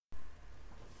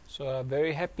So a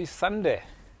very happy Sunday.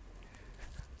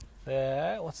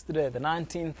 What's the day? The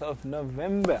 19th of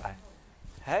November.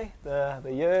 Hey,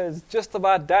 the year is just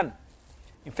about done.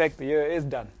 In fact, the year is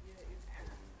done.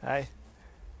 Hey,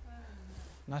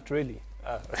 not really.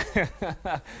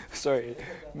 Sorry,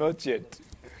 not yet.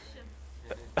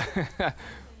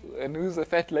 And who's the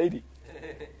fat lady?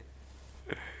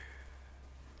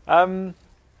 So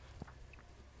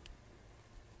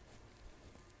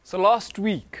last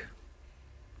week,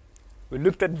 we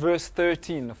looked at verse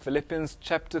 13 of Philippians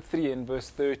chapter 3 and verse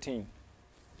 13.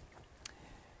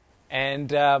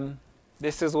 And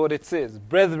this is what it says.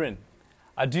 Brethren,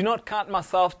 I do not count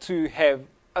myself to have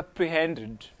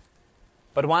apprehended,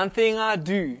 but one thing I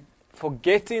do,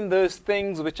 forgetting those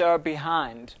things which are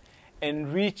behind,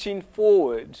 and reaching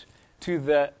forward to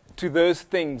those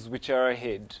things which are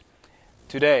ahead.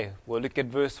 Today, we'll look at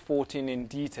verse 14 in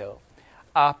detail.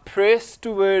 I press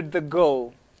toward the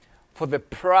goal for the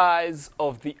prize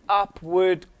of the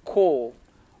upward call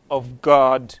of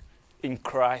God in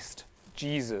Christ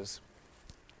Jesus.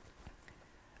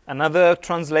 Another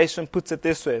translation puts it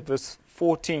this way, verse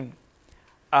 14.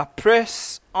 I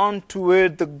press on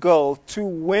toward the goal to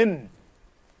win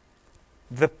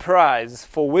the prize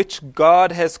for which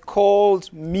God has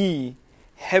called me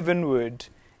heavenward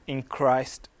in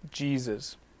Christ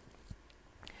Jesus.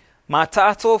 My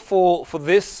title for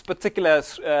this particular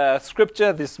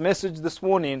scripture, this message this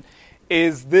morning,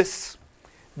 is this: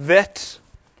 that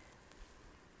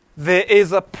there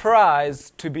is a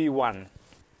prize to be won.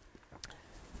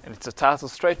 And it's a title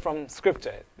straight from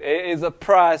Scripture. There is a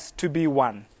prize to be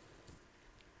won.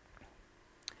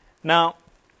 Now,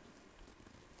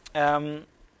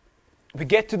 we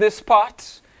get to this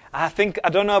part. I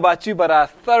don't know about you, but I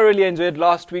thoroughly enjoyed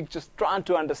last week just trying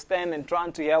to understand and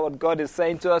trying to hear what God is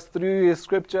saying to us through His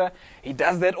Scripture. He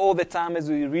does that all the time as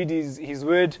we read His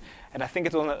Word. And I think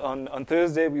it was on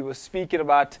Thursday we were speaking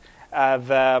about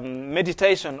the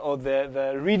meditation or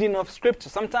the reading of Scripture.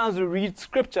 Sometimes we read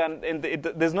Scripture and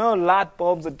there's no light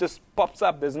bulbs that just pops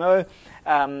up. There's no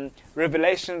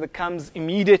revelation that comes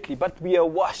immediately. But we are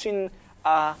washing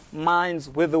our minds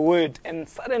with the Word, and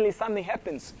suddenly something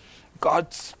happens.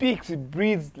 God speaks, He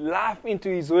breathes life into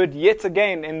His Word yet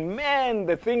again. And man,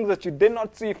 the things that you did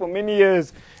not see for many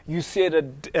years, you see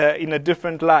it in a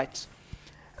different light.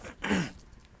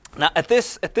 Now, at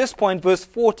this point, verse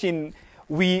 14,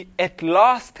 we at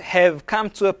last have come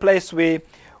to a place where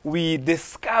we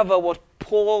discover what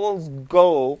Paul's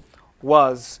goal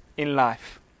was in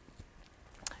life.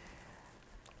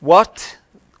 What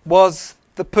was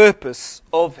the purpose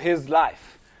of his life?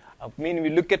 I mean, we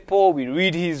look at Paul, we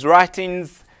read his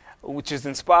writings, which is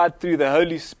inspired through the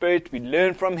Holy Spirit. We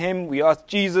learn from him. We ask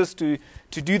Jesus to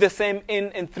do the same in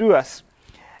and through us.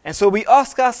 And so we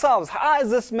ask ourselves, how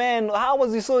is this man, how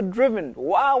was he so driven?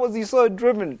 Why was he so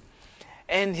driven?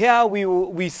 And here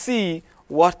we see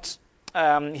what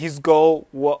his goal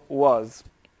was,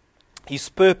 his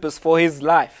purpose for his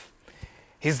life,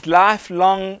 his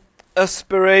lifelong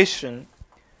aspiration.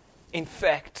 In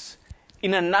fact,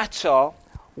 in a nutshell,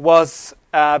 was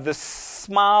the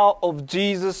smile of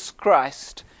Jesus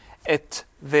Christ at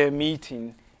their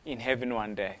meeting in heaven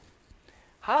one day.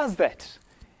 How's that?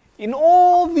 In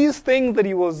all these things that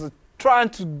he was trying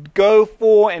to go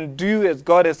for and do as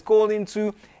God has called him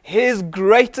to, his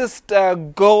greatest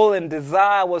goal and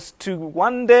desire was to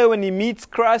one day when he meets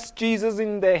Christ Jesus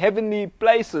in the heavenly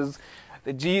places,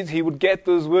 that he would get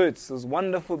those words, those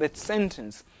wonderful, that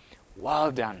sentence,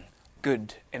 well done,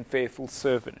 good and faithful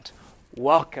servant.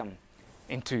 Welcome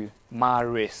into my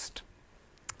rest.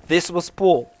 This was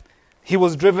Paul. He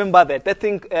was driven by that. That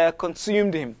thing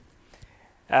consumed him.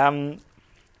 And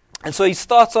so he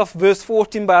starts off verse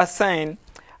 14 by saying,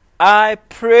 I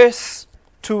press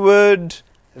toward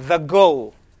the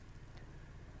goal.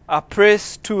 I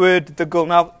press toward the goal.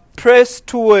 Now, press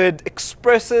toward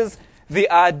expresses the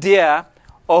idea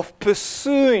of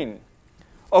pursuing,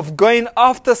 of going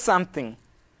after something,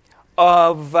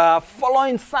 of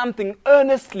following something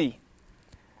earnestly,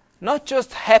 not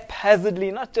just haphazardly,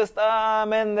 not just,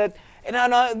 I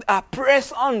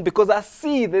press on because I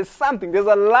see there's something, there's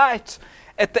a light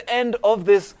at the end of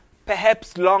this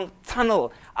perhaps long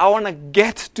tunnel. I want to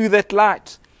get to that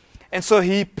light. And so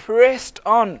he pressed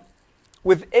on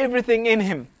with everything in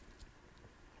him.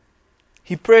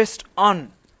 He pressed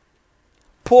on.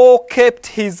 Paul kept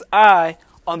his eye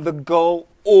on the goal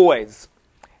always.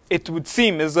 It would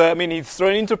seem he's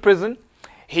thrown into prison.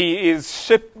 He is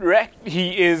shipwrecked.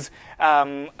 He is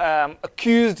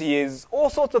accused. He is all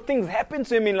sorts of things happen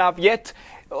to him in life. Yet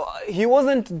he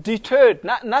wasn't deterred.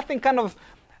 Nothing kind of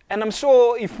And I'm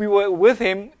sure if we were with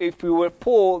him, if we were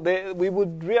Paul, we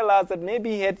would realize that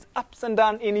maybe he had ups and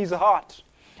downs in his heart.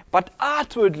 But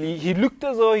outwardly, he looked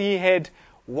as though he had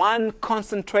one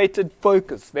concentrated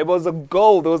focus. There was a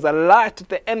goal, there was a light at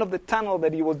the end of the tunnel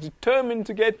that he was determined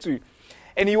to get to.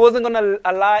 And he wasn't going to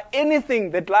allow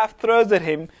anything that life throws at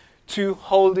him to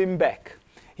hold him back.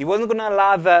 He wasn't going to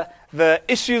allow the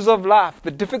issues of life,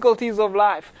 the difficulties of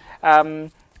life,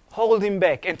 hold him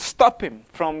back and stop him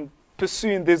from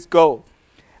pursuing this goal.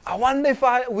 I wonder if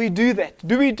we do that.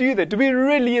 Do we do that? Do we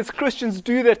really, as Christians,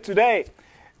 do that today?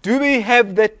 Do we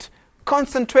have that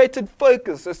concentrated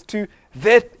focus as to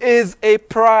that is a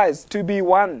prize to be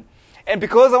won? And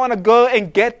because I want to go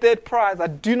and get that prize, I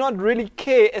do not really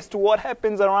care as to what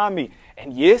happens around me.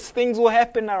 And yes, things will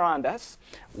happen around us.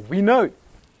 We know.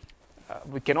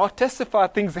 We cannot testify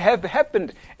things have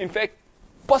happened. In fact,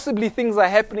 possibly things are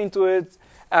happening to us,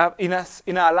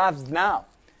 in our lives now.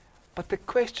 But the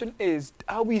question is,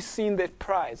 are we seeing that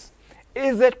prize?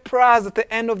 Is that prize at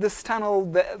the end of this tunnel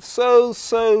that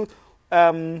so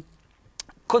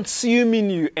consuming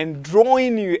you and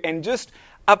drawing you and just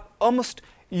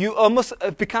you almost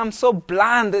have become so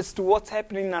blind as to what's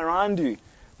happening around you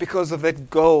because of that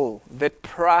goal, that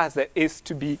prize that is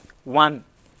to be won?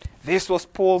 This was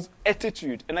Paul's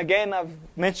attitude. And again, I've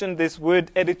mentioned this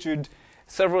word attitude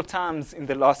several times in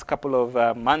the last couple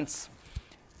of months.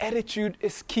 Attitude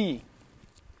is key.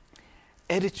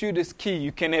 Attitude is key.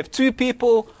 You can have two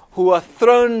people who are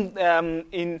thrown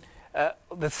in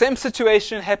the same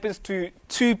situation happens to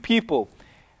two people,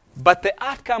 but the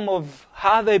outcome of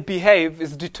how they behave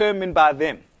is determined by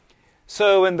them.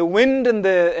 So when the wind and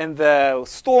the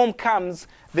storm comes,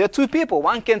 there are two people.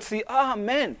 One can see, oh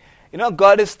man,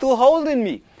 God is still holding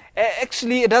me.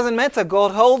 Actually, it doesn't matter.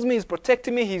 God holds me. He's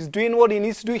protecting me. He's doing what he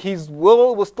needs to do. His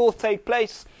will still take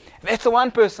place. That's the one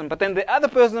person. But then the other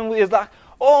person is like,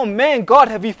 oh man, God,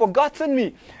 have you forgotten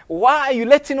me? Why are you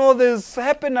letting all this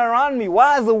happen around me?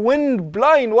 Why is the wind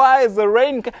blowing? Why is the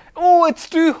rain? Oh, it's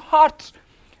too hot.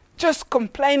 Just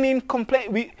complaining.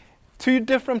 Two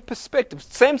different perspectives.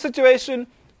 Same situation,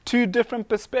 two different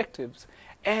perspectives.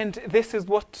 And this is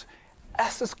what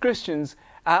us as Christians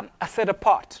are set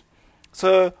apart.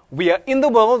 So we are in the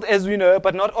world, as we know,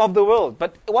 but not of the world.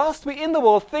 But whilst we're in the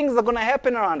world, things are going to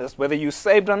happen around us. Whether you're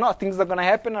saved or not, things are going to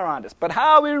happen around us. But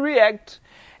how we react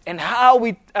and how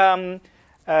we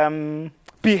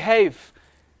behave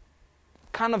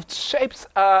kind of shapes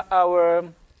our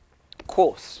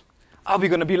course. Are we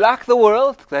going to be like the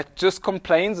world that just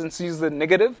complains and sees the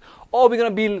negative? Or are we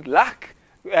going to be like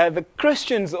the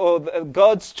Christians or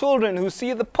God's children who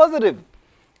see the positive?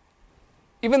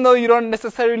 Even though you don't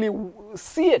necessarily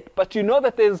see it, but you know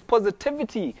that there's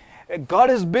positivity. God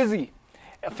is busy.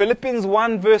 Philippians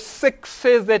 1 verse 6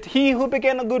 says that he who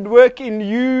began a good work in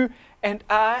you and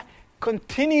I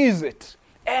continues it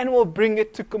and will bring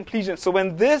it to completion. So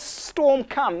when this storm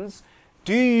comes,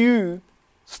 do you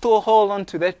still hold on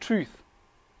to that truth?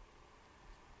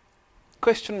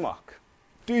 Question mark.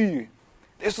 Do you?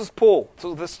 This was Paul.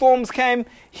 So the storms came.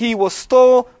 He was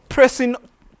still pressing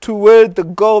toward the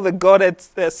goal that God had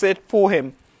set for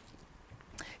him.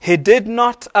 He did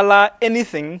not allow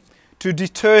anything to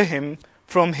deter him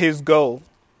from his goal.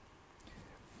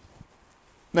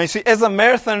 Now you see, as a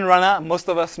marathon runner, most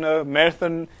of us know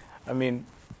marathon,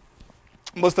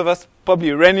 most of us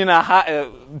probably ran in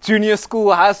a junior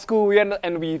school, high school,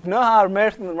 and we know how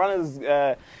marathon runners,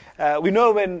 we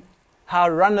know how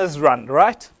runners run,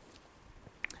 right?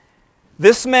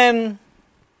 This man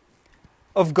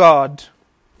of God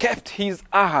kept his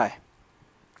eye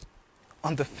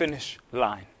on the finish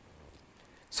line.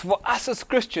 So for us as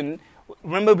Christians,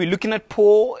 remember we're looking at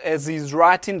Paul as he's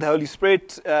writing, the Holy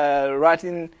Spirit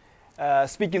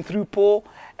speaking through Paul.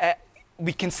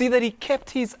 We can see that he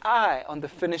kept his eye on the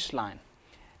finish line.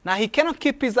 Now he cannot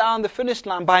keep his eye on the finish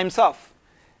line by himself.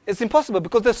 It's impossible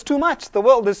because there's too much.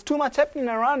 There's too much happening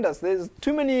around us. There's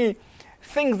too many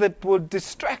things that would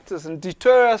distract us and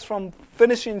deter us from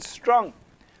finishing strong.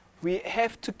 We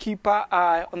have to keep our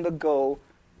eye on the goal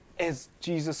as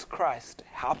Jesus Christ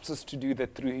helps us to do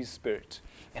that through his Spirit.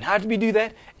 And how do we do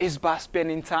that? Is by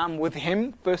spending time with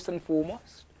him, first and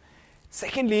foremost.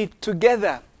 Secondly,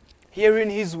 together,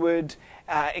 hearing his word,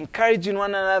 encouraging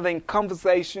one another in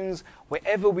conversations,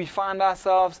 wherever we find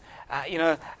ourselves.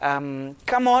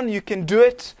 Come on, you can do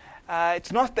it.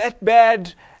 It's not that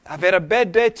bad. I've had a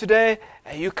bad day today.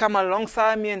 You come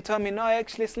alongside me and tell me, no,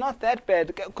 actually, it's not that bad.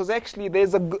 Because actually,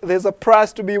 there's a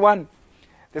prize to be won.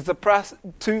 There's a prize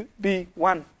to be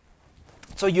won.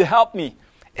 So you help me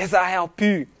as I help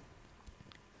you.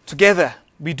 Together,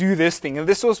 we do this thing. And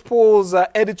this was Paul's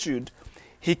attitude.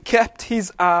 He kept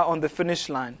his eye on the finish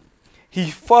line.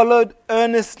 He followed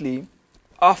earnestly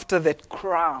after that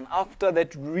crown, after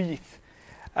that wreath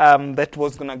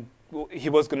he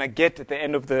was gonna get at the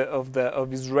end of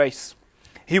his race.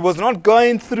 He was not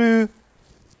going through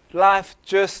life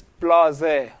just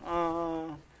blasé.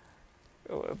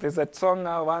 There's that song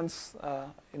once.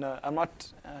 I'm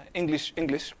not English,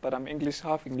 but I'm English,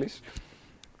 half English.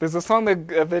 There's a song that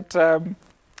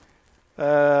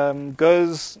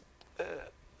goes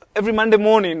every Monday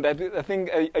morning. That I think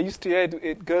I used to hear.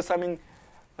 It goes something.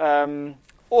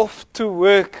 Off to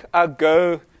work I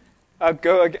go. I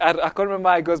can't remember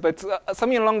how it goes, but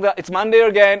something along that. It's Monday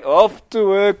again. Off to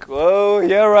work. Oh,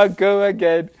 here I go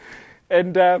again.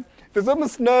 And there's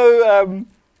almost no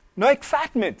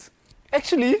excitement.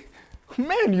 Actually,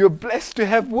 man, you're blessed to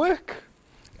have work.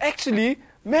 Actually,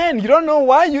 man, you don't know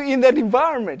why you're in that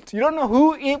environment. You don't know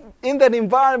who in that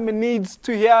environment needs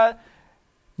to hear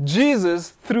Jesus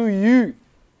through you.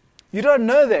 You don't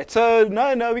know that. So,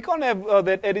 no, we can't have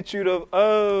that attitude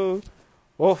of,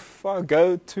 off I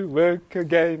go to work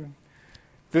again.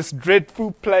 This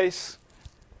dreadful place.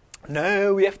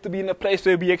 No, we have to be in a place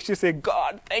where we actually say,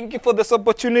 God, thank you for this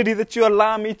opportunity that you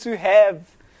allow me to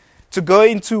have. To go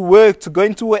into work, to go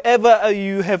into wherever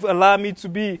you have allowed me to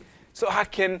be, so I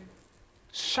can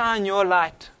shine your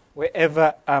light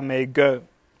wherever I may go.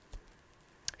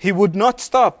 He would not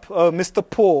stop, Mr.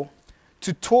 Paul,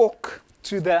 to talk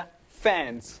to the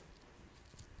fans.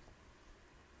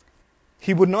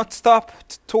 He would not stop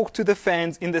to talk to the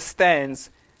fans in the stands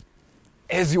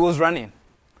as he was running.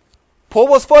 Paul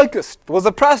was focused. There was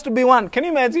a prize to be won. Can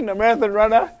you imagine a marathon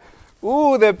runner?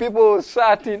 Ooh, the people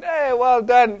shouting, hey, well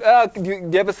done. Do you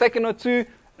have a second or two?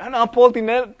 No, Paul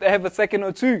didn't have a second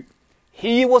or two.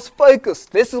 He was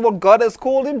focused. This is what God has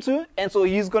called him to, and so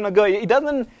he's going to go. He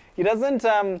doesn't, what's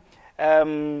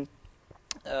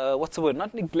the word?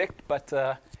 Not neglect, but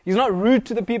he's not rude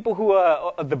to the people who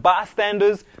are the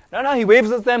bystanders. No, he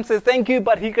waves at them, says thank you,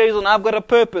 but he goes on, I've got a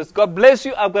purpose. God bless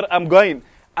you, I'm going.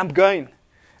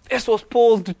 This was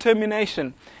Paul's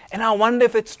determination. And I wonder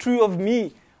if it's true of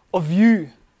me, of you,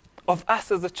 of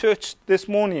us as a church this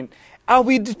morning. Are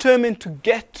we determined to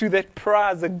get to that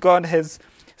prize that God has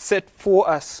set for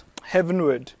us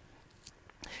heavenward?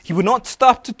 He would not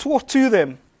stop to talk to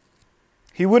them.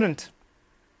 He wouldn't.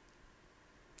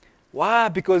 Why?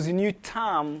 Because he knew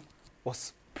time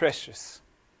was precious.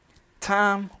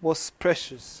 Time was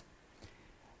precious.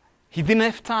 He didn't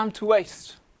have time to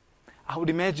waste. I would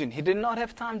imagine he did not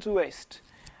have time to waste.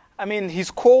 I mean, his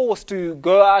call was to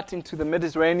go out into the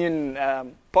Mediterranean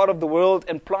part of the world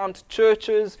and plant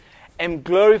churches and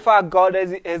glorify God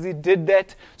as he did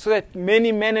that, so that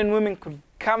many men and women could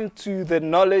come to the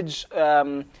knowledge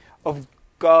of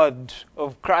God,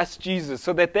 of Christ Jesus,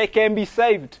 so that they can be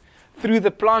saved through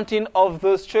the planting of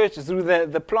those churches, through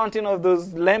the planting of those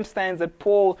lampstands that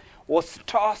Paul was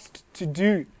tasked to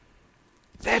do.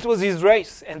 That was his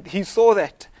race, and he saw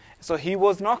that. So he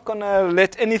was not going to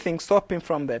let anything stop him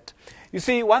from that. You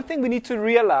see, one thing we need to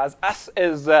realize, us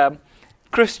as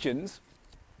Christians,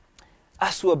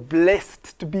 us who are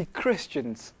blessed to be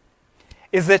Christians,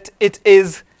 is that it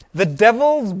is the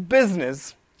devil's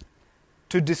business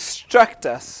to distract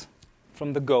us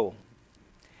from the goal.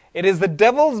 It is the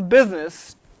devil's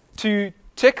business to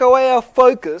take away our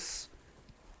focus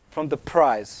from the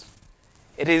prize.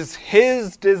 It is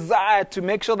his desire to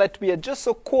make sure that we are just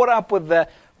so caught up with the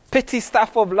petty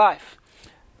stuff of life.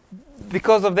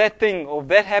 Because of that thing, or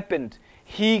that happened,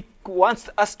 he wants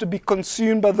us to be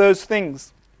consumed by those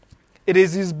things. It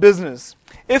is his business.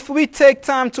 If we take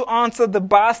time to answer the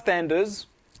bystanders,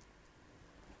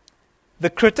 the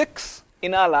critics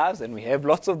in our lives, and we have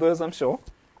lots of those, I'm sure,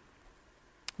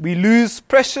 we lose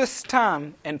precious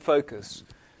time and focus.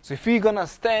 So if we're going to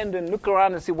stand and look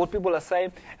around and see what people are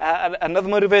saying, another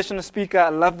motivational speaker, I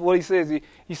love what he says.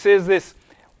 He says this: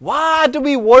 why do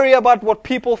we worry about what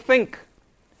people think?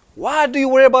 Why do you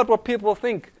worry about what people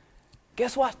think?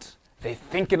 Guess what? They're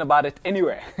thinking about it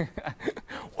anyway.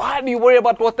 Why do you worry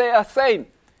about what they are saying?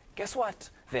 Guess what?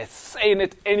 They're saying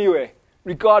it anyway,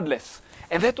 regardless.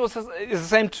 And that is the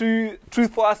same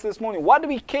truth for us this morning. Why do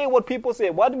we care what people say?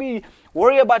 Why do we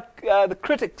worry about the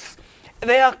critics?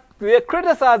 They are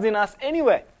criticizing us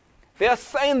anyway. They are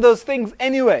saying those things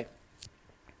anyway.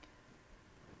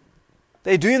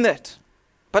 They're doing that.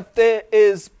 But there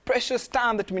is precious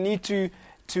time that we need to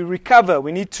recover.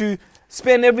 We need to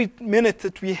spend every minute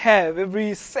that we have,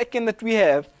 every second that we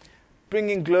have,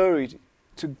 bringing glory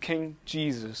to King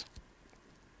Jesus.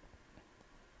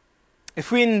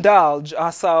 If we indulge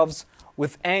ourselves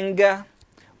with anger,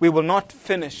 we will not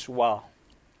finish well.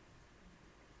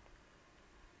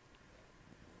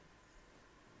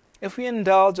 if we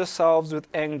indulge ourselves with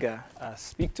anger,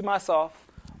 speak to myself,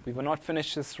 we will not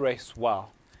finish this race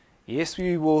well. Yes,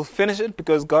 we will finish it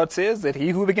because God says that He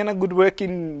who began a good work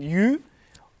in you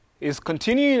is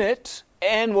continuing it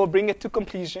and will bring it to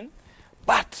completion.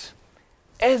 But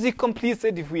as He completes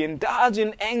it, if we indulge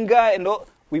in anger and all,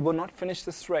 we will not finish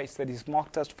this race that He's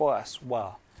marked us for us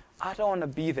well. I don't want to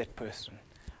be that person.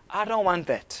 I don't want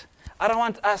that. I don't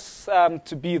want us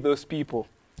to be those people.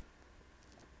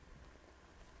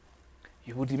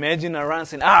 You would imagine around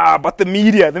saying, but the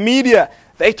media,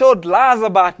 they told lies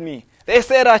about me. They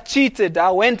said I cheated, I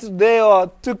went there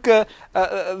or took the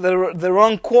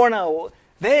wrong corner.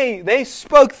 They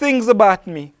spoke things about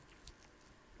me.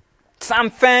 Some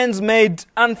fans made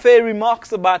unfair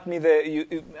remarks about me.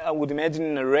 I would imagine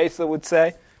in a race, I would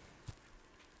say.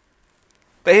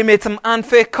 They made some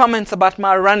unfair comments about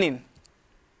my running.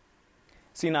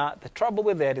 See now, the trouble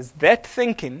with that is that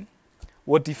thinking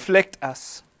will deflect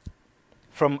us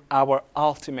from our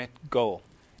ultimate goal.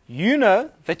 You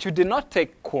know that you did not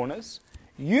take corners.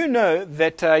 You know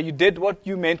that you did what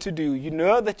you meant to do. You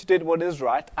know that you did what is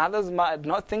right. Others might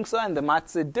not think so and they might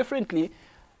say differently.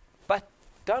 But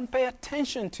don't pay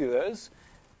attention to those.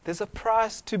 There's a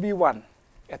prize to be won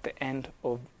at the end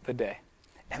of the day.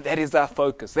 And that is our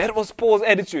focus. That was Paul's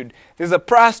attitude. There's a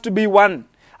prize to be won.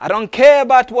 I don't care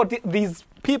about what these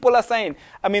people are saying.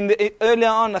 I mean, earlier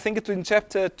on, I think it's in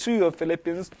chapter 2 of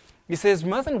Philippians, he says,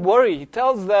 mustn't worry. He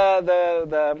tells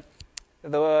the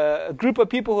group of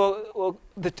people who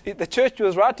the church he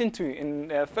was writing to in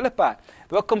Philippi,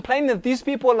 they were complaining that these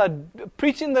people are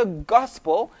preaching the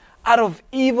gospel out of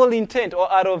evil intent or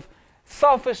out of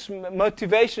selfish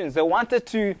motivations. They wanted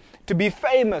to be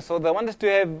famous or they wanted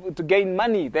to gain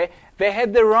money. They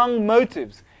had the wrong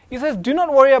motives. He says, do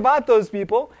not worry about those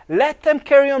people. Let them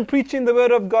carry on preaching the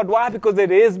word of God. Why? Because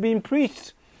it is being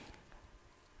preached.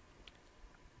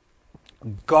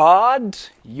 God,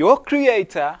 your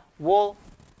creator, will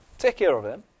take care of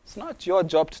them. It's not your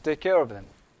job to take care of them.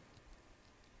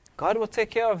 God will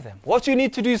take care of them. What you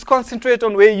need to do is concentrate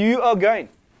on where you are going.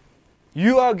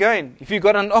 You are going. If you've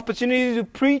got an opportunity to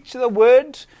preach the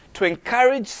word, to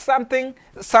encourage someone,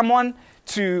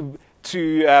 to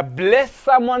bless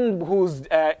someone who's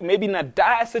maybe in a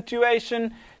dire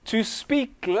situation, to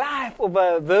speak life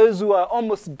over those who are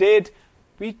almost dead,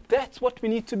 that's what we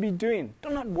need to be doing. Do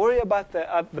not worry about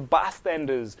the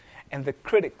bystanders and the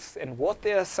critics and what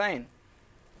they are saying.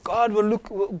 God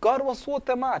will sort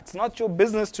them out. It's not your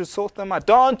business to sort them out.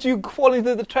 Don't you fall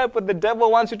into the trap where the devil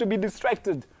wants you to be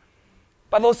distracted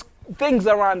by those things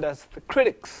around us, the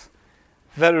critics,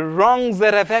 the wrongs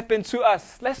that have happened to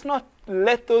us. Let's not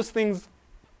let those things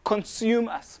consume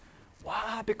us.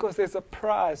 Why? Because there's a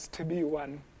prize to be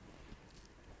won.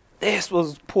 This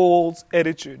was Paul's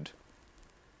attitude.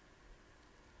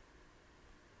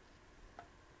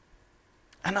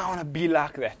 And I want to be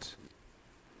like that.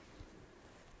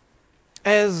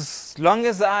 As long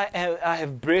as I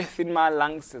have breath in my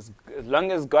lungs, as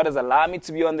long as God has allowed me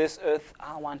to be on this earth,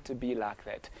 I want to be like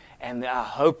that. And I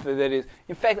hope that is.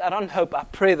 In fact, I don't hope, I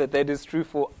pray that is true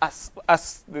for us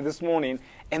this morning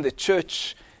and the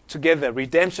church together,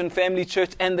 Redemption Family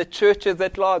Church and the churches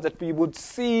at large, that we would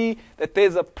see that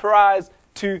there's a prize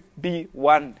to be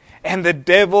won. And the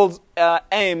devil's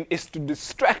aim is to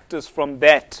distract us from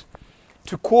that,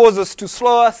 to cause us to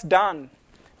slow us down,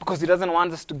 because he doesn't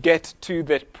want us to get to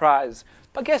that prize.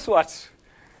 But guess what?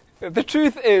 The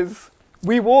truth is,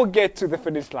 we will get to the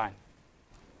finish line.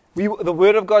 The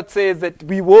Word of God says that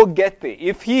we will get there.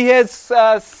 If He has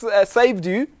saved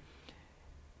you,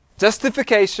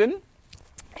 justification,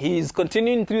 He is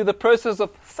continuing through the process of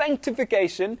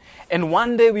sanctification, and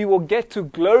one day we will get to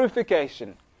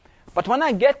glorification. But when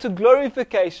I get to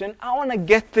glorification, I want to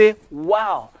get there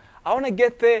wow. I want to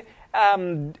get there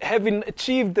having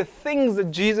achieved the things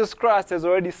that Jesus Christ has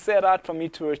already set out for me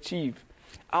to achieve.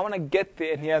 I want to get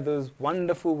there and hear those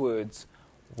wonderful words.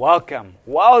 Welcome,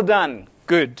 well done,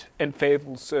 good and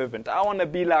faithful servant. I want to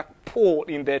be like Paul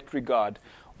in that regard,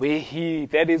 where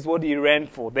that is what he ran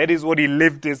for. That is what he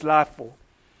lived his life for.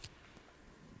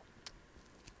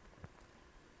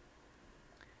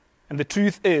 And the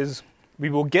truth is, we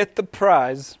will get the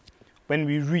prize when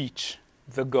we reach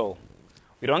the goal.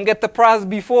 We don't get the prize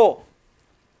before.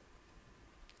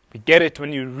 We get it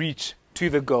when you reach to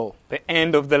the goal, the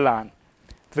end of the line.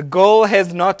 The goal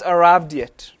has not arrived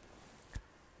yet.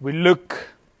 We look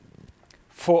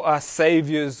for our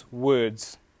Savior's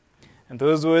words. And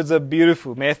those words are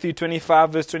beautiful. Matthew 25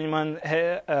 verse 21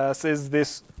 says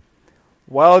this,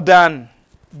 well done,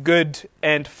 good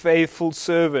and faithful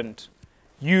servant.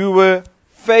 You were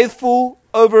faithful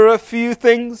over a few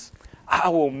things. I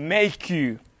will make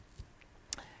you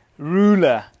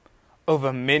ruler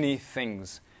over many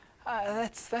things.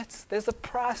 There's a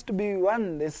prize to be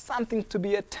won. There's something to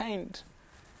be attained.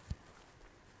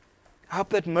 I hope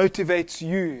that motivates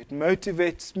you. It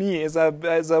motivates me as I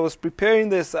was preparing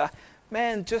this.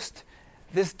 Just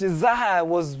this desire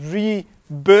was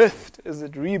rebirthed. Is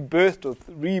it rebirthed or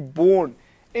reborn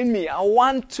in me? I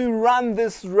want to run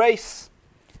this race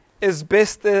as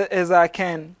best as I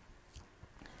can.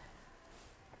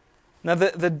 Now,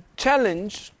 the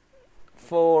challenge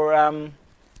for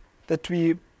that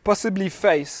we possibly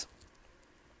face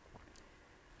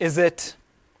is that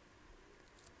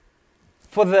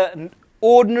for the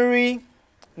ordinary,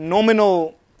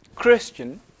 nominal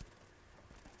Christian,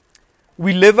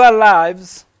 we live our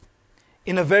lives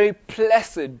in a very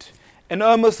placid and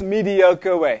almost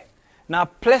mediocre way. Now,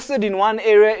 placid in one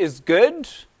area is good.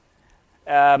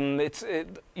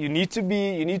 You need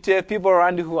to have people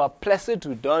around you who are placid,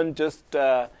 who don't just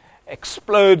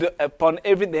explode upon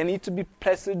everything. They need to be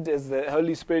placid as the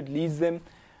Holy Spirit leads them.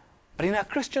 But in our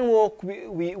Christian walk,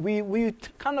 we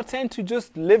kind of tend to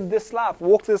just live this life,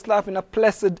 walk this life in a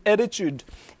placid attitude,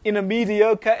 in a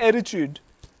mediocre attitude,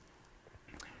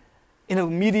 in a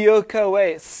mediocre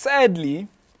way. Sadly,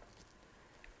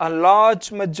 a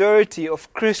large majority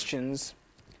of Christians,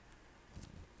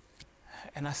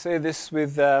 and I say this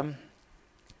with a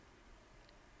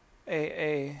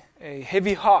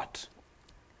heavy heart,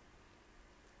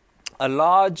 a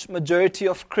large majority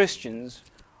of Christians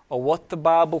are what the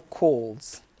Bible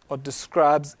calls or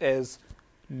describes as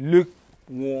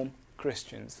lukewarm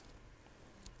Christians.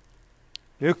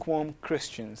 Lukewarm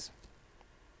Christians.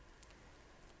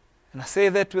 And I say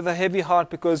that with a heavy heart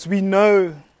because we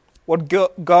know what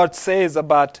God says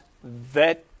about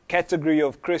that category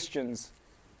of Christians.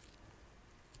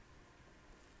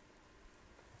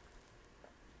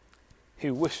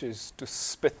 He wishes to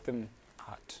spit them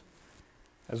out,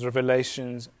 as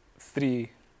Revelations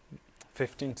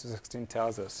 3:15 to 16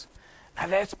 tells us. Now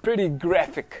that's pretty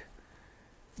graphic.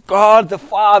 God the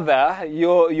Father,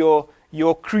 your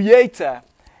Creator,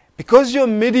 because you're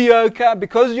mediocre,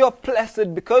 because you're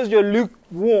placid, because you're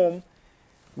lukewarm,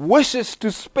 wishes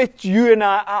to spit you and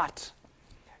I out.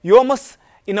 You almost,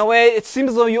 in a way, it seems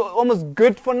as though you're almost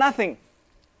good for nothing,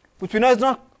 which we know is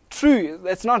not true.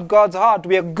 That's not God's heart.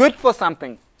 We are good for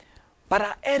something. But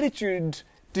our attitude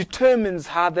determines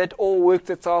how that all works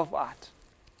itself out.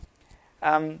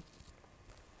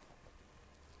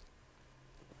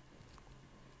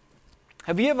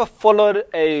 Have you ever followed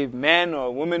a man or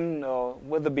a woman, or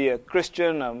whether it be a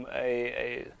Christian,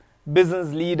 a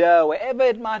business leader, wherever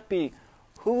it might be,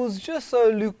 who's just so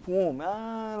lukewarm?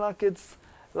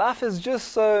 Life is just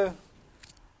so.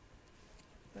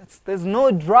 There's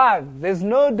no drive. There's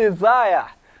no desire.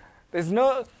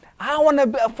 I want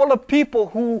to follow people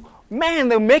who, man,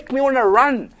 they make me want to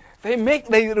run. They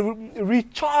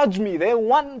recharge me. They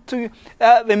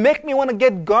make me want to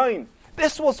get going.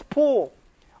 This was Paul.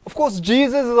 Of course,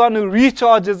 Jesus is the one who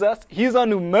recharges us. He's the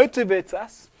one who motivates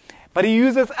us. But He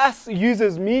uses us. He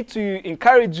uses me to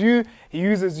encourage you. He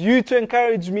uses you to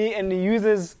encourage me. And He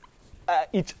uses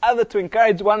each other to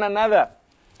encourage one another.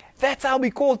 That's how we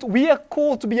are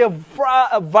called to be a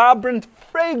vibrant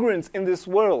fragrance in this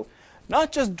world.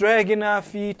 Not just dragging our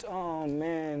feet. Oh,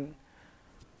 man.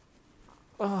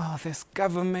 Oh, this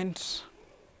government.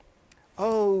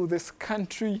 Oh, this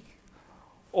country.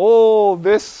 Oh,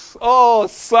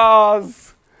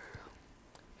 SARS.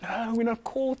 No, we're not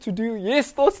called to do.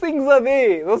 Yes, those things are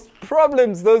there. Those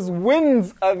problems, those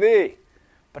winds are there.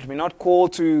 But we're not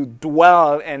called to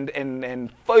dwell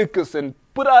and focus and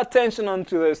put our attention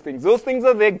onto those things. Those things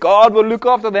are there. God will look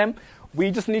after them. We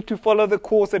just need to follow the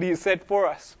course that He has set for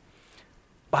us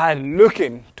by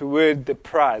looking toward the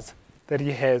prize that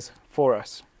He has for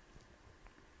us.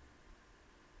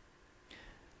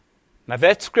 Now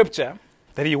that scripture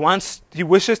that He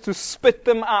wishes to spit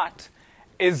them out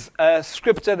is a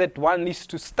scripture that one needs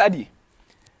to study.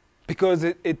 Because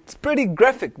it's pretty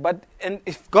graphic, and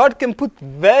if God can put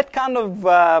that kind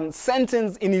of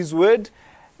sentence in His word,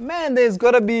 man, there's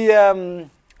got to be a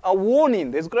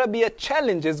warning. There's got to be a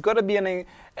challenge. There's got to be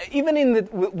even in the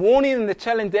warning and the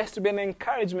challenge, there has to be an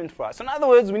encouragement for us. In other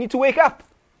words, we need to wake up.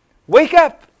 Wake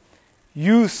up,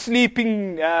 you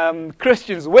sleeping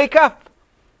Christians. Wake up.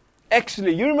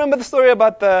 Actually, you remember the story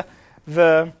about the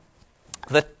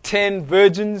 10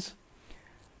 virgins?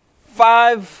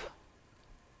 5.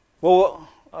 Well,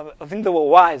 I think they were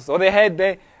wise, or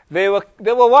they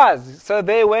were wise, so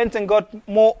they went and got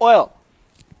more oil.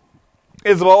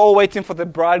 As they were all waiting for the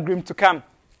bridegroom to come,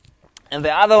 and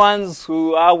the other ones,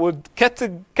 who I would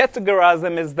categorize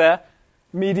them as the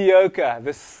mediocre,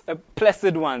 the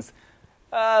placid ones,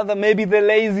 maybe the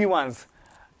lazy ones.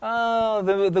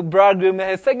 The bridegroom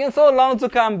has taken so long to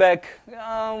come back.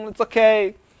 It's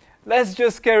okay. Let's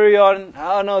just carry on.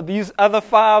 Oh no, these other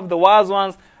 5, the wise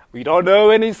ones, we don't know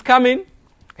when he's coming.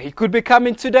 He could be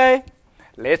coming today.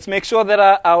 Let's make sure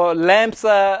that our lamps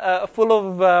are full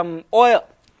of oil.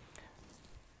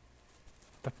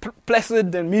 The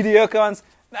placid and mediocre ones,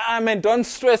 don't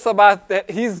stress about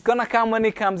that. He's going to come when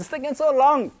he comes. It's taking so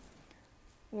long.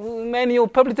 Man, he'll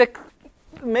probably take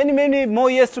many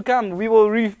more years to come. We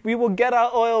will get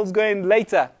our oils going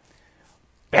later.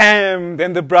 Bam!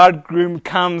 Then the bridegroom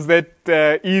comes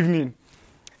that evening.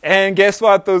 And guess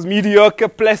what? Those mediocre,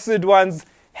 placid ones,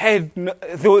 they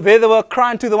were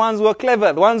crying to the ones who were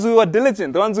clever, the ones who were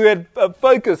diligent, the ones who had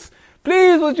focus.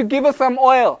 Please, would you give us some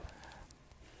oil?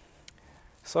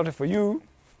 Sorry for you.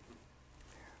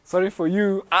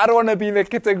 I don't want to be in the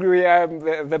category. I'm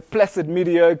the placid,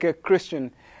 mediocre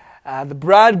Christian. The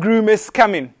bridegroom is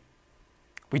coming.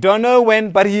 We don't know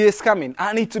when, but he is coming.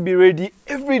 I need to be ready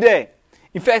every day.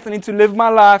 In fact, I need to live my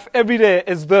life every day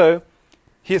as though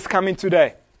he is coming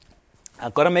today.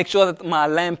 I've got to make sure that my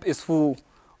lamp is full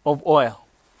of oil.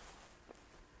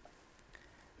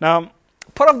 Now,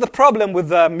 part of the problem with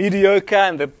the mediocre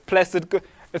and the placid,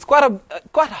 it's quite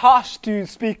harsh to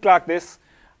speak like this.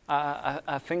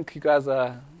 I think you guys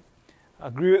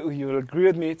you'll agree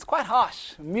with me. It's quite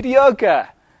harsh. Mediocre.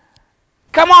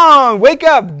 Come on, wake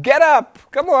up, get up.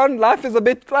 Come on, life is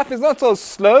not so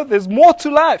slow. There's more to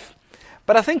life.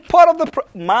 But I think part of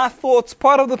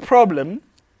the problem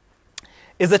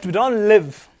is that we don't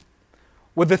live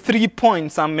with the 3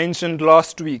 points I mentioned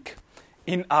last week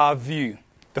in our view.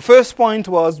 The first point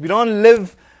was we don't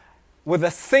live with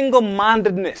a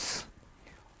single-mindedness,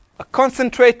 a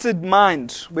concentrated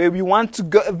mind where we want to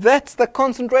go. That's the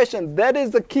concentration. That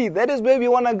is the key. That is where we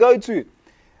want to go to.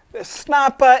 The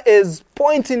sniper is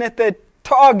pointing at the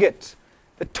target.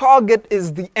 The target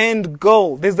is the end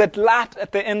goal. There's that light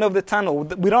at the end of the tunnel.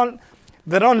 They don't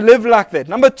live like that.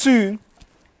 Number 2,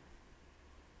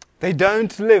 they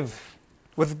don't live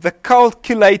with the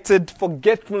calculated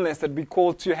forgetfulness that we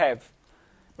call to have.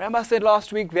 Remember I said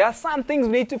last week, there are some things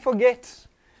we need to forget.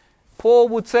 Paul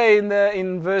would say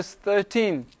in verse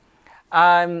 13,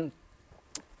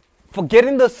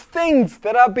 forgetting those things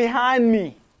that are behind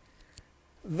me.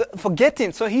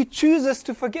 Forgetting. So he chooses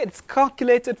to forget. It's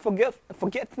calculated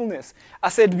forgetfulness. I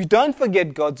said we don't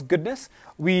forget God's goodness.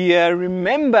 We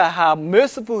remember how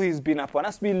merciful he's been upon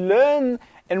us. We learn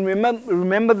and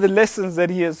remember the lessons that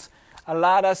he has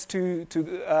allowed us to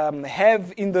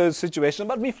have in those situations.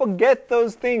 But we forget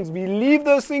those things. We leave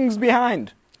those things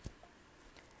behind.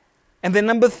 And then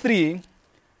number 3,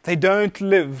 they don't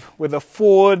live with a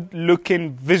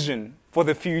forward-looking vision for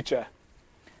the future.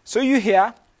 So you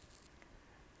hear,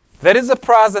 there is a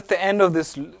prize at the end of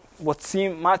this, might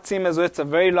seem as though it's a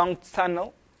very long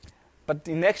tunnel, but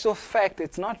in actual fact,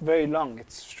 it's not very long,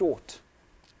 it's short.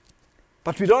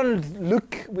 But we don't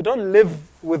live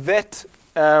with that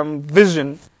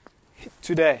vision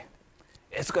today.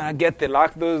 It's going to get there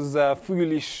like those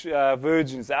foolish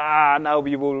virgins. Now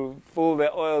we will fill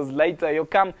the oils later.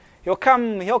 He'll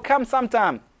come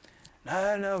sometime.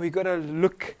 No, we got to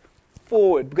look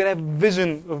forward. We've got to have a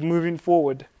vision of moving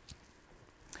forward.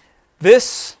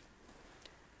 This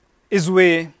is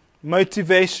where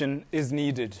motivation is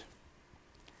needed.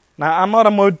 Now, I'm not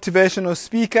a motivational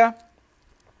speaker.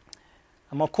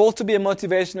 I'm not called to be a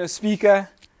motivational speaker.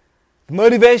 The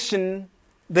motivation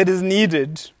that is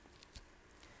needed.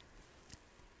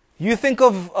 You think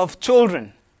of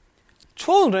children.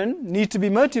 Children need to be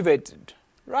motivated,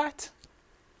 right?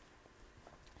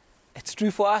 It's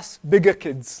true for us bigger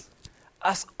kids,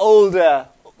 us older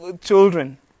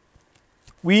children.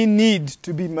 We need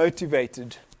to be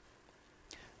motivated.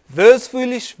 Those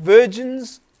foolish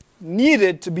virgins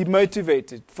needed to be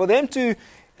motivated. For them to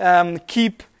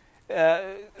keep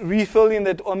refilling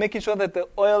that or making sure that the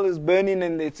oil is burning,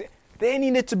 and they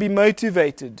needed to be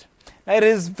motivated. Now, it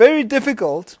is very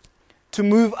difficult to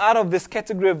move out of this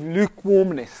category of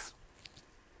lukewarmness.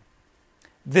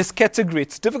 This category,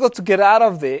 it's difficult to get out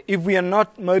of there if we are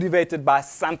not motivated by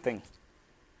something.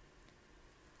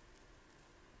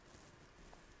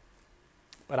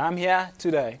 But I'm here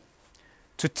today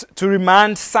to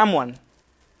remind someone,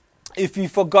 if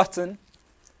you've forgotten,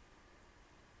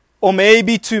 or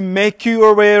maybe to make you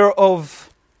aware of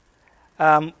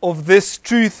this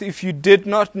truth if you did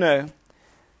not know,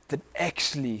 that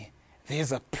actually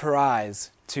there's a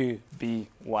prize to be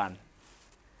won.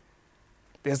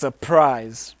 There's a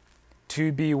prize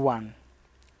to be won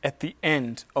at the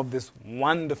end of this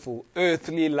wonderful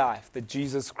earthly life that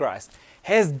Jesus Christ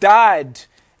has died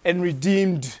and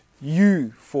redeemed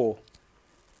you for.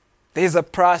 There's a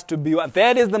prize to be won.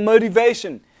 That is the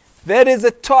motivation. That is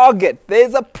a target.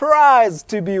 There's a prize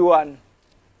to be won.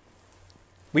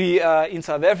 We in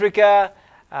South Africa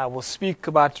will speak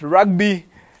about rugby.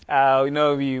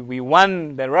 We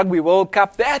won the Rugby World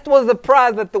Cup. That was the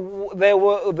prize that they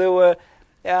were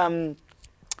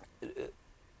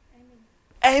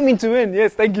aiming to win.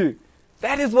 Yes, thank you.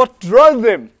 That is what drove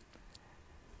them.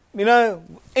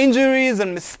 Injuries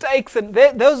and mistakes and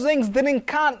those things didn't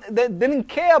count. They didn't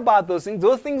care about those things.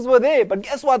 Those things were there. But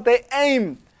guess what? Their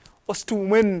aim was to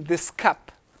win this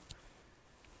cup.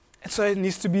 And so it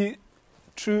needs to be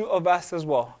true of us as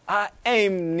well. Our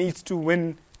aim needs to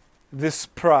win this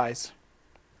prize.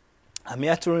 I'm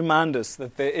here to remind us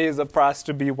that there is a prize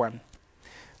to be won.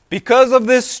 Because of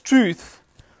this truth,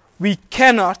 we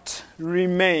cannot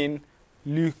remain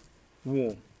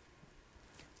lukewarm.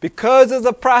 Because there's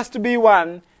a prize to be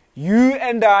won, you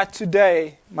and I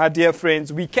today, my dear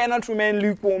friends, we cannot remain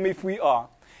lukewarm if we are.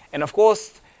 And of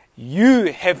course,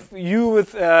 you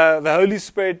with the Holy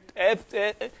Spirit,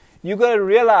 you got to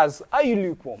realize, are you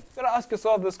lukewarm? You got to ask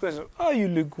yourself this question, are you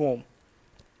lukewarm?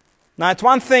 Now, it's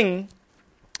one thing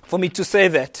for me to say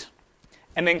that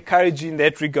and encourage you in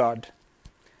that regard.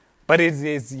 But it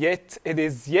is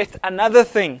yet another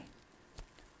thing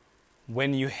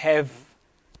when you have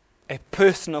a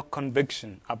personal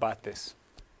conviction about this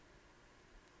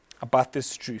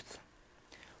truth.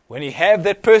 When you have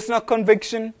that personal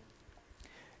conviction,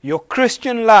 your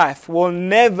Christian life will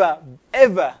never,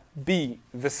 ever be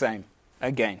the same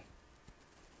again.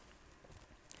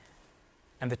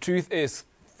 And the truth is,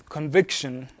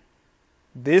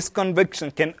 this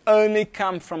conviction can only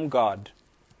come from God.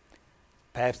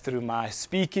 Perhaps through my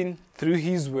speaking, through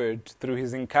His word, through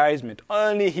His encouragement.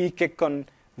 Only He can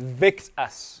convict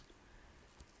us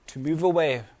to move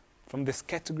away from this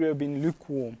category of being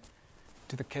lukewarm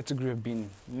to the category of being,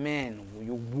 man,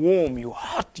 you're warm, you're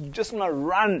hot, you just want to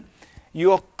run.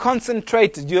 You're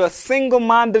concentrated, you're a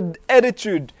single-minded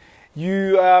attitude.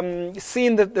 You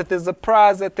seeing that there's a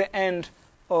prize at the end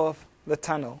of the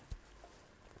tunnel.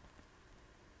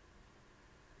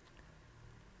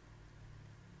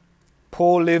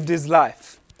 Paul lived his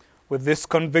life with this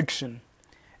conviction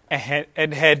and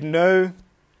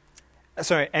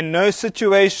no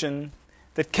situation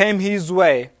that came his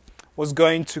way was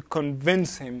going to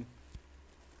convince him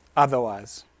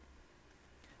otherwise.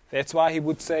 That's why he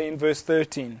would say in verse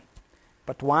 13,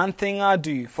 "But one thing I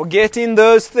do, forgetting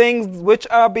those things which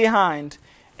are behind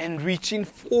and reaching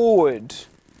forward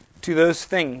to those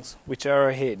things which are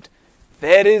ahead."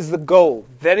 That is the goal.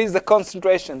 That is the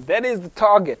concentration. That is the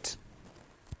target.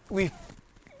 We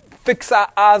fix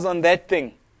our eyes on that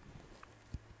thing.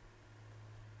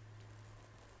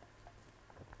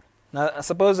 Now, I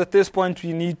suppose at this point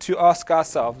we need to ask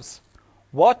ourselves,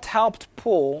 what helped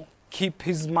Paul keep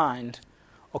his mind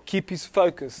or keep his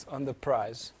focus on the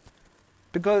prize?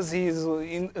 Because he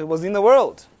was in the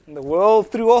world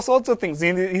through all sorts of things.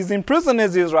 He's in prison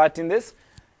as he's writing this,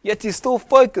 yet he's still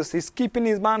focused. He's keeping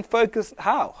his mind focused.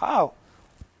 How?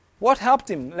 What helped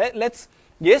him?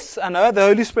 Yes, I know the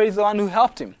Holy Spirit is the one who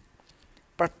helped him.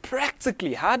 But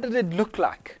practically, how did it look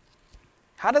like?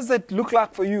 How does it look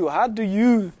like for you? How do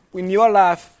you, in your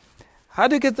life, how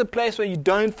do you get to the place where you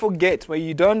don't forget, where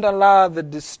you don't allow the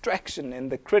distraction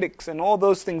and the critics and all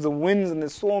those things, the winds and the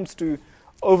storms to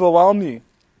overwhelm you?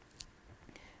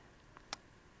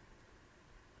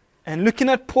 And looking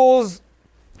at Paul's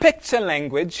picture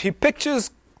language, he pictures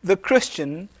the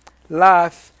Christian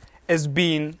life as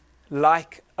being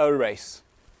like a race.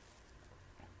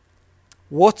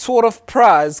 What sort of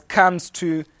prize comes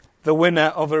to the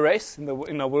winner of a race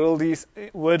in a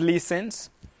worldly sense?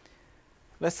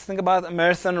 Let's think about a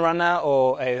marathon runner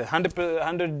or a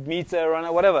 100-meter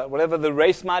runner, whatever the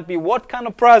race might be. What kind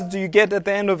of prize do you get at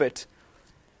the end of it?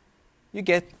 You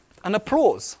get an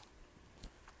applause.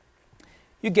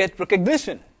 You get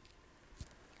recognition.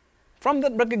 From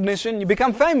that recognition, you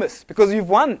become famous because you've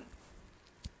won.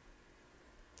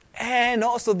 And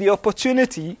also the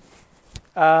opportunity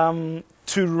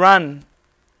to run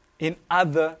in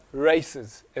other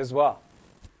races as well.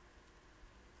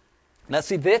 Now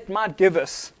see, that might give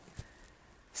us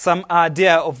some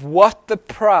idea of what the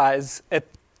prize at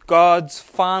God's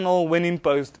final winning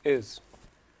post is.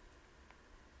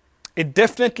 It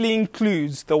definitely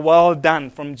includes the well done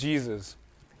from Jesus.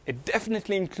 It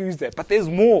definitely includes that. But there's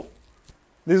more.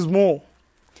 There's more.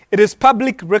 It is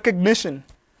public recognition.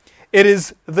 It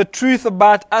is the truth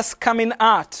about us coming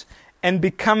out and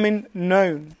becoming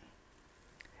known.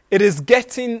 It is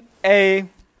getting a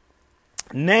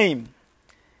name.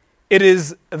 It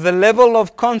is the level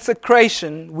of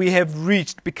consecration we have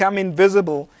reached, becoming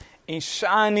visible in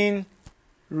shining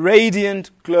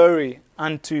radiant glory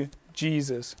unto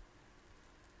Jesus.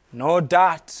 No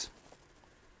doubt,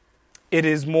 it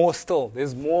is more still.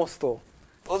 There's more still.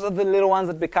 Those are the little ones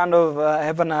that we kind of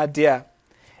have an idea.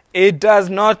 It does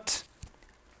not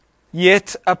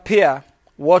yet appear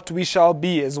what we shall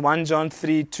be, as 1 John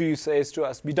 3:2 says to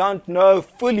us. We don't know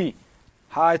fully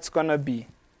how it's going to be.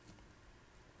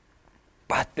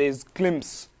 But there's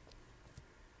glimpse.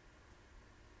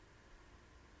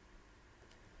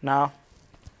 Now,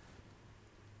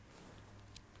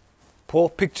 Paul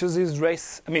pictures his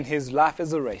life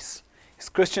as a race. His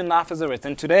Christian life as a race.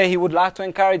 And today he would like to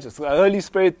encourage us. The Holy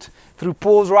Spirit, through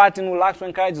Paul's writing, would like to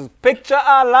encourage us. Picture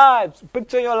our lives.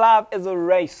 Picture your life as a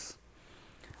race.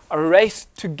 A race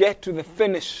to get to the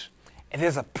finish. And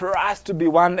there's a prize to be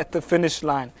won at the finish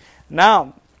line.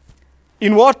 Now,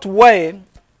 in what way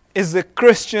is a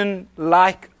Christian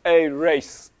like a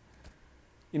race?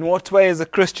 In what way is a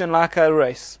Christian like a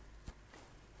race?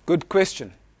 Good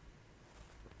question.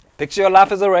 Picture your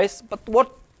life as a race, but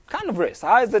what kind of race?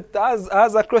 How is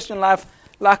a Christian life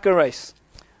like a race?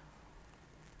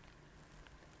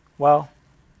 Well,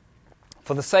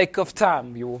 for the sake of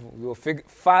time, we'll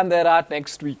find that out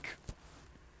next week.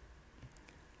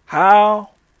 In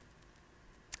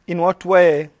what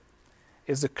way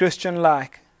is the Christian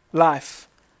life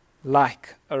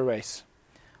like a race?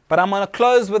 But I'm going to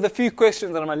close with a few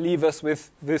questions that I'm going to leave us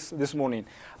with this morning.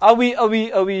 Are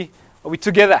we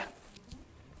together?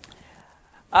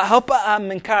 I hope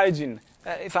I'm encouraging.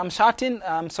 If I'm shouting,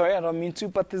 I'm sorry, I don't mean to,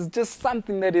 but there's just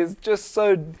something that is just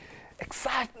so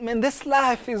exciting. Man, this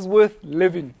life is worth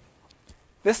living.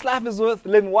 This life is worth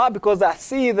living. Why? Because I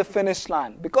see the finish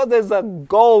line. Because there's a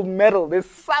gold medal. There's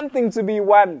something to be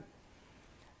won.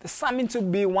 There's something to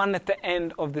be won at the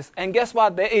end of this. And guess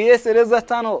what? Yes, it is a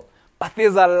tunnel, but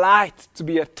there's a light to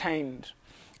be attained.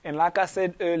 And like I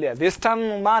said earlier, this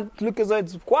tunnel might look as though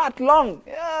it's quite long.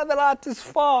 Yeah, the light is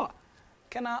far.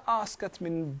 Can I ask that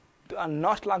we are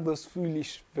not like those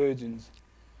foolish virgins?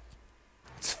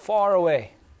 It's far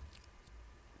away.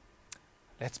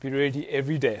 Let's be ready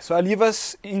every day. So I'll leave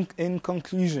us in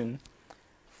conclusion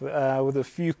with a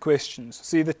few questions.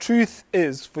 See, the truth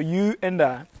is, for you and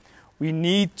I, we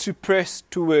need to press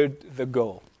toward the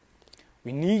goal.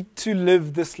 We need to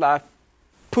live this life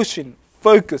pushing,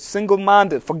 focused,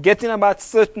 single-minded, forgetting about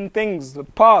certain things, the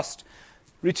past,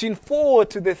 reaching forward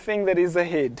to the thing that is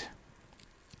ahead.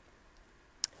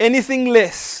 Anything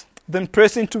less than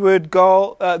pressing toward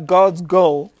God's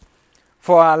goal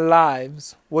for our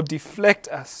lives will deflect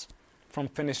us from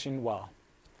finishing well.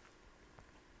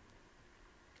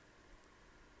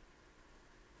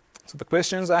 So the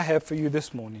questions I have for you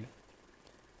this morning.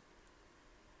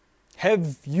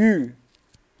 Have you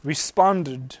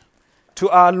responded to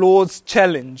our Lord's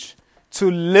challenge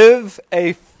to live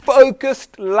a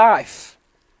focused life?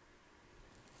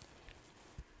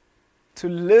 To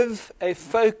live a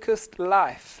focused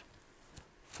life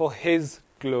for His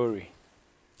glory.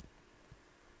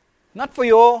 Not for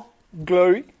your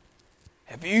glory.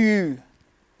 Have you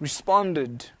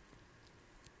responded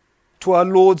to our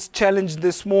Lord's challenge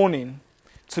this morning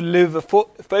to live a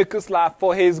focused life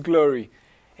for His glory?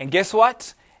 And guess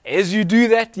what? As you do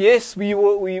that, yes,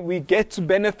 we get to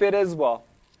benefit as well.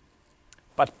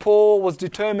 But Paul was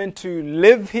determined to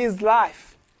live his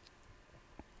life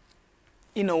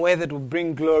in a way that will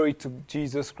bring glory to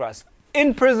Jesus Christ.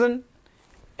 In prison,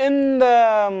 in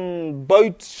the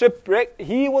boat shipwreck,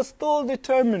 he was still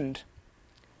determined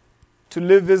to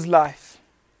live his life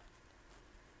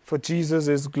for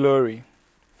Jesus' glory.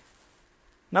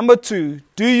 Number 2,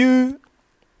 do you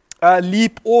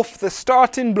leap off the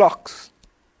starting blocks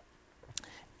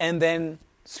and then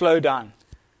slow down?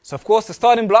 So of course the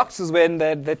starting blocks is when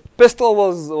the pistol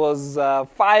was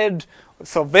fired,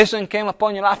 salvation came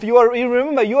upon your life. You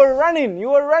remember, you were running, you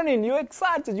were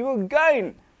excited, you were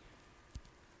going.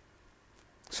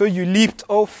 So you leaped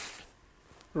off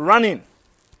running.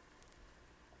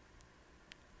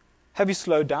 Have you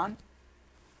slowed down?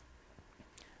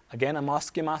 Again, I'm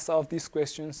asking myself these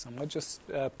questions. I'm not just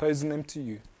posing them to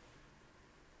you.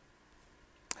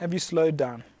 Have you slowed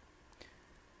down?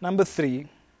 Number 3,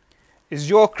 is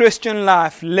your Christian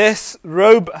life less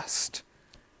robust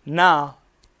now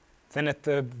than at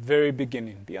the very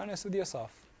beginning? Be honest with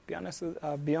yourself. Be honest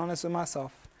with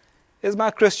myself. Is my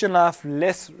Christian life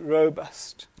less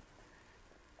robust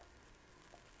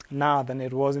now than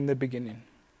it was in the beginning?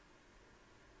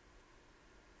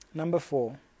 Number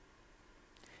 4,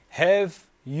 have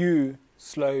you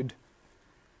slowed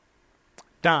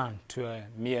down to a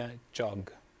mere jogging,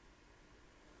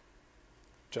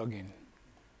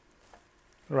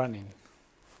 running?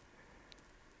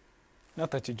 Not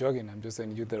that you're jogging, I'm just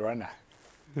saying you're the runner.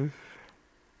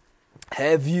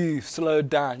 Have you slowed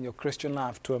down your Christian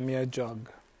life to a mere jog?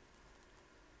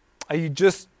 Are you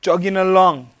just jogging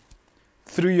along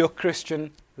through your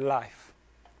Christian life?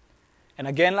 And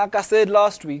again, like I said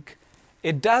last week,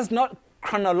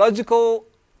 chronological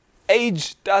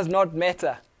age does not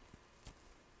matter.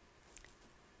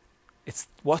 It's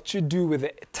what you do with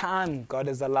the time God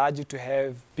has allowed you to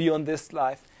have be on this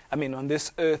on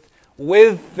this earth,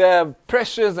 with the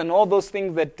pressures and all those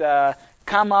things that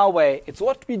come our way. It's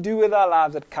what we do with our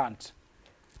lives that count.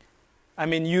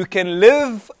 You can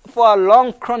live for a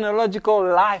long chronological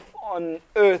life on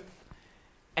earth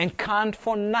and count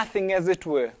for nothing, as it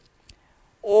were.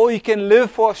 Or you can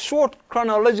live for a short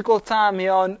chronological time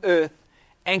here on earth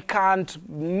and count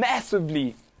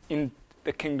massively in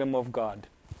the kingdom of God.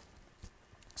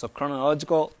 So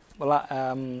chronological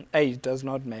age does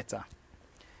not matter.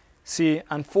 See,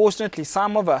 unfortunately,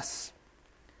 some of us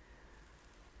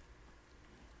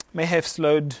may have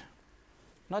slowed,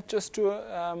 not just to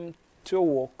a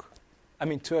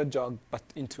jog, but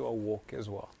into a walk as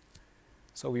well.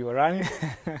 So we were running.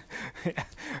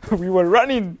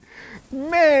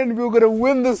 Man, we were going to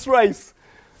win this race.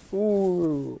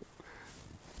 Ooh.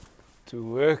 To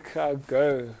work I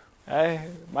go.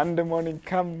 Monday morning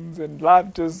comes and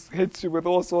life just hits you with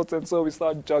all sorts, and so we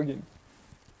start jogging.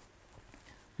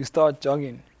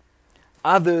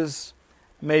 Others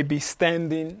may be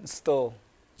standing still.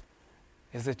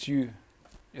 Is it you?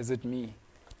 Is it me?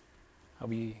 Are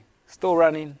we still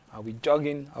running? Are we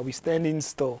jogging? Are we standing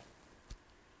still?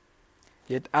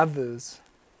 Yet others,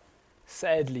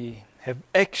 sadly, have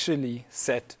actually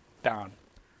sat down.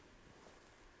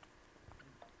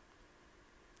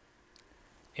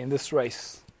 In this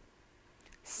race,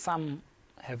 some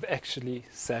have actually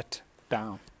sat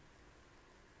down.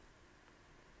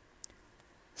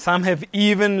 Some have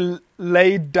even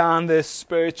laid down their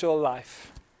spiritual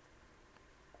life.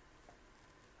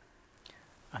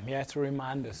 I'm here to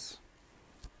remind us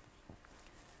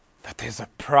that there's a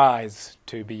prize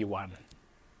to be won.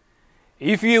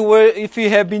 If you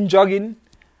have been jogging,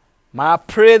 my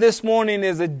prayer this morning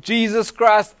is that Jesus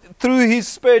Christ, through His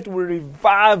Spirit, will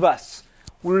revive us.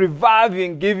 Will revive you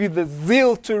and give you the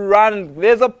zeal to run.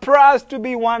 There's a prize to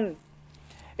be won.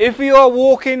 If you are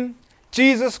walking,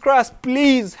 Jesus Christ,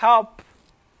 please help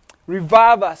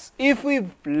revive us. If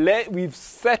we've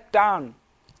sat down,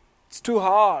 it's too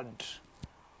hard.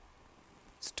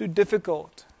 It's too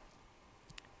difficult.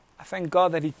 I thank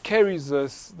God that He carries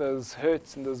those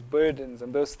hurts and those burdens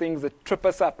and those things that trip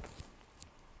us up.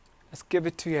 Let's give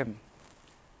it to Him.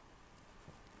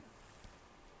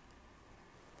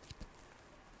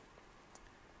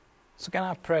 So can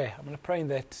I pray? I'm going to pray in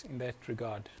that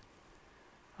regard.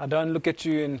 I don't look at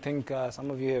you and think some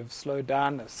of you have slowed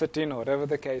down or sitting or whatever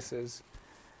the case is.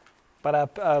 But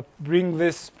I bring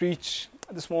this preach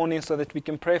this morning so that we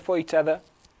can pray for each other.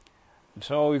 I'm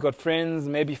sure we've got friends,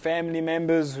 maybe family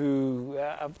members who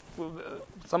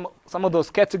some of those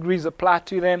categories apply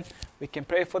to them. We can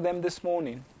pray for them this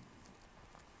morning.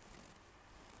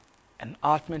 And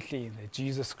ultimately, that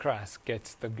Jesus Christ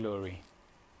gets the glory.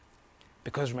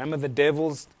 Because remember, the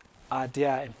devil's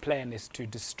idea and plan is to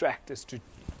distract, is to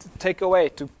take away,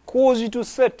 to cause you to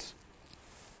sit.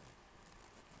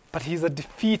 But he's a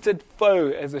defeated foe,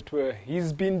 as it were.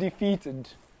 He's been defeated.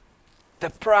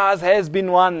 The prize has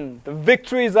been won. The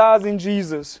victory is ours in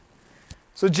Jesus.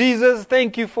 So Jesus,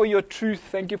 thank you for your truth.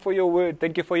 Thank you for your word.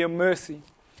 Thank you for your mercy.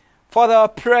 Father, I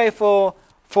pray for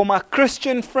my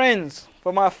Christian friends,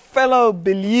 for my fellow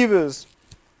believers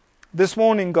this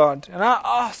morning, God. And I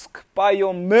ask by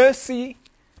your mercy,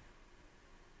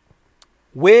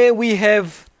 where we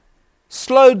have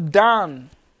slowed down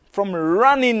from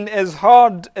running as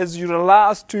hard as you allow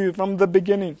us to from the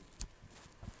beginning,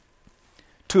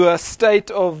 to a state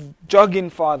of jogging,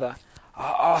 Father,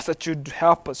 I ask that you'd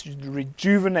help us, you'd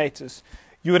rejuvenate us,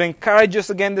 you would encourage us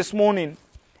again this morning,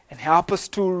 and help us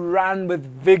to run with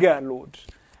vigor, Lord.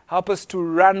 Help us to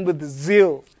run with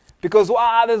zeal, because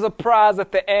there's a prize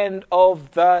at the end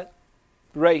of the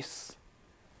race.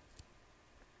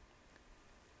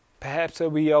 Perhaps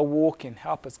we are walking.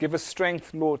 Help us. Give us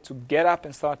strength, Lord, to get up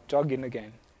and start jogging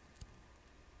again.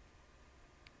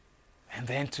 And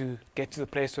then to get to the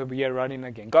place where we are running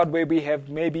again. God, where we have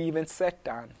maybe even sat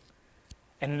down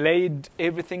and laid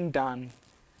everything down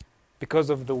because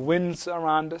of the winds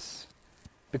around us,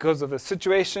 because of the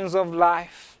situations of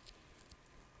life,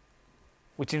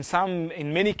 which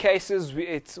in many cases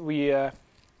we are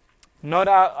not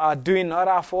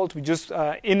our fault. We just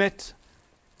in it.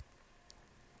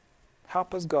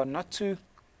 Help us, God, not to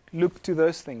look to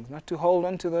those things, not to hold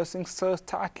on to those things so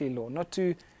tightly, Lord, not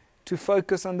to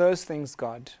focus on those things,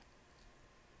 God.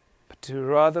 to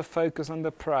rather focus on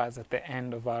the prize at the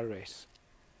end of our race.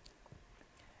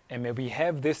 And may we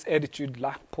have this attitude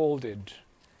like Paul did.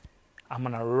 I'm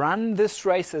going to run this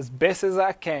race as best as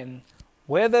I can.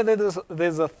 Whether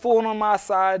there's a thorn on my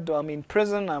side, or I'm in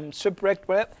prison, I'm shipwrecked,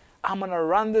 whatever, I'm going to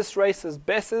run this race as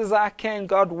best as I can.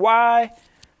 God, why?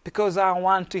 Because I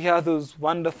want to hear those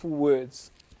wonderful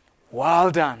words.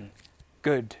 Well done,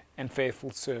 good and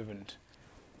faithful servant.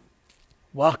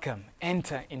 Welcome,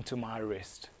 enter into my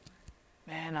rest.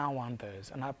 Man, I want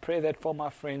those. And I pray that for my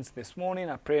friends this morning.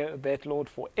 I pray that, Lord,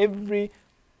 for every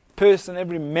person,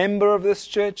 every member of this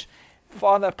church.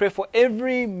 Father, I pray for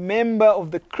every member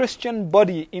of the Christian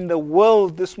body in the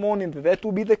world this morning that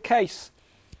will be the case.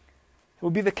 It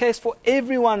will be the case for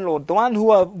everyone, Lord. The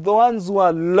ones who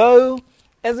are low,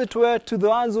 as it were, to the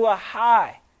ones who are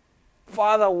high.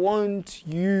 Father, won't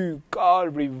you,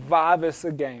 God, revive us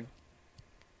again?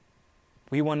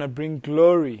 We want to bring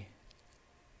glory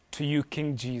to you,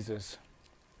 King Jesus.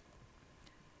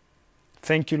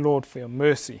 Thank you, Lord, for your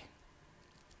mercy.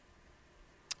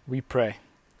 We pray.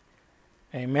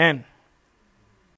 Amen.